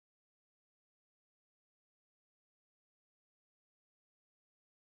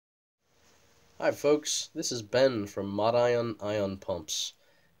Hi folks, this is Ben from MODION Ion Pumps.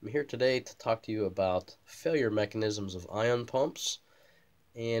 I'm here today to talk to you about failure mechanisms of ion pumps,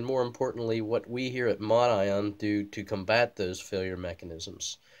 and more importantly, what we here at MODION do to combat those failure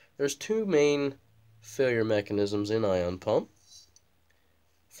mechanisms. There's two main failure mechanisms in ion pump.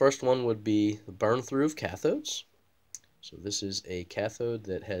 First one would be the burn through of cathodes. So this is a cathode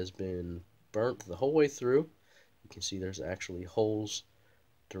that has been burnt the whole way through. You can see there's actually holes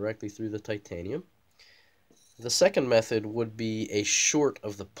directly through the titanium. The second method would be a short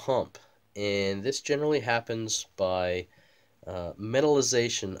of the pump, and this generally happens by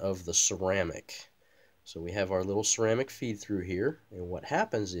metallization of the ceramic. So we have our little ceramic feed through here, and what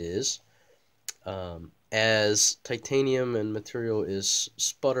happens is as titanium and material is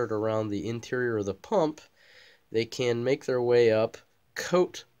sputtered around the interior of the pump, they can make their way up,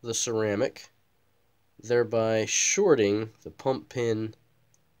 coat the ceramic, thereby shorting the pump pin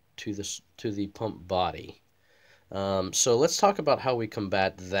to the pump body. So let's talk about how we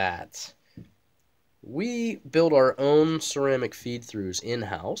combat that. We build our own ceramic feed-throughs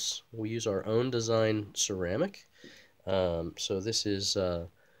in-house. We use our own design ceramic. So this is our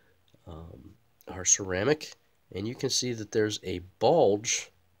ceramic, and you can see that there's a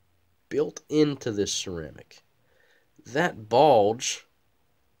bulge built into this ceramic. That bulge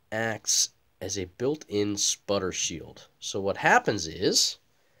acts as a built-in sputter shield. So what happens is,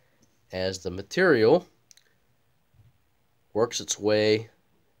 as the material works its way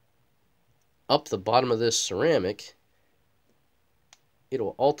up the bottom of this ceramic,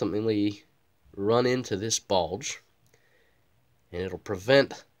 it'll ultimately run into this bulge, and it'll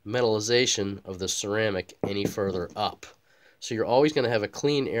prevent metallization of the ceramic any further up. So you're always going to have a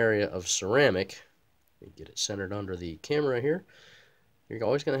clean area of ceramic. Let me get it centered under the camera here. You're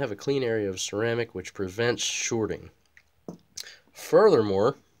always going to have a clean area of ceramic, which prevents shorting.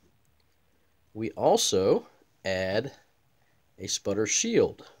 Furthermore, we also add a sputter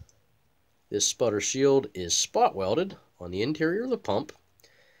shield. This sputter shield is spot welded on the interior of the pump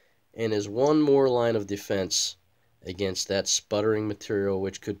and is one more line of defense against that sputtering material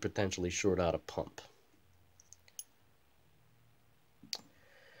which could potentially short out a pump.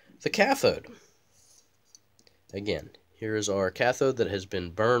 The cathode. Again, here is our cathode that has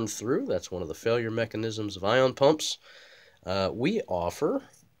been burned through. That's one of the failure mechanisms of ion pumps. We offer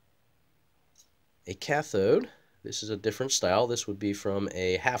a cathode. This is a different style. This would be from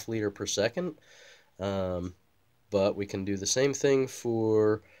a ½ liter per second, but we can do the same thing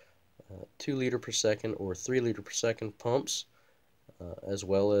for 2 liter per second or 3 liter per second pumps, as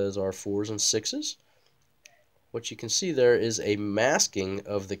well as our 4s and 6s. What you can see there is a masking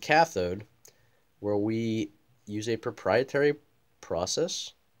of the cathode where we use a proprietary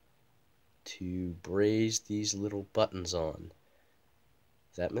process to braze these little buttons on.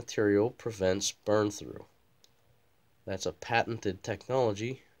 That material prevents burn through. That's a patented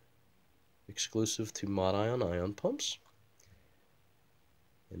technology exclusive to MODION ion pumps.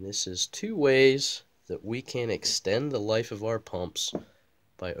 And this is two ways that we can extend the life of our pumps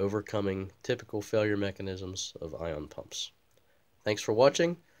by overcoming typical failure mechanisms of ion pumps. Thanks for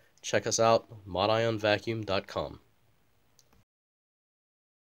watching. Check us out, modionvacuum.com.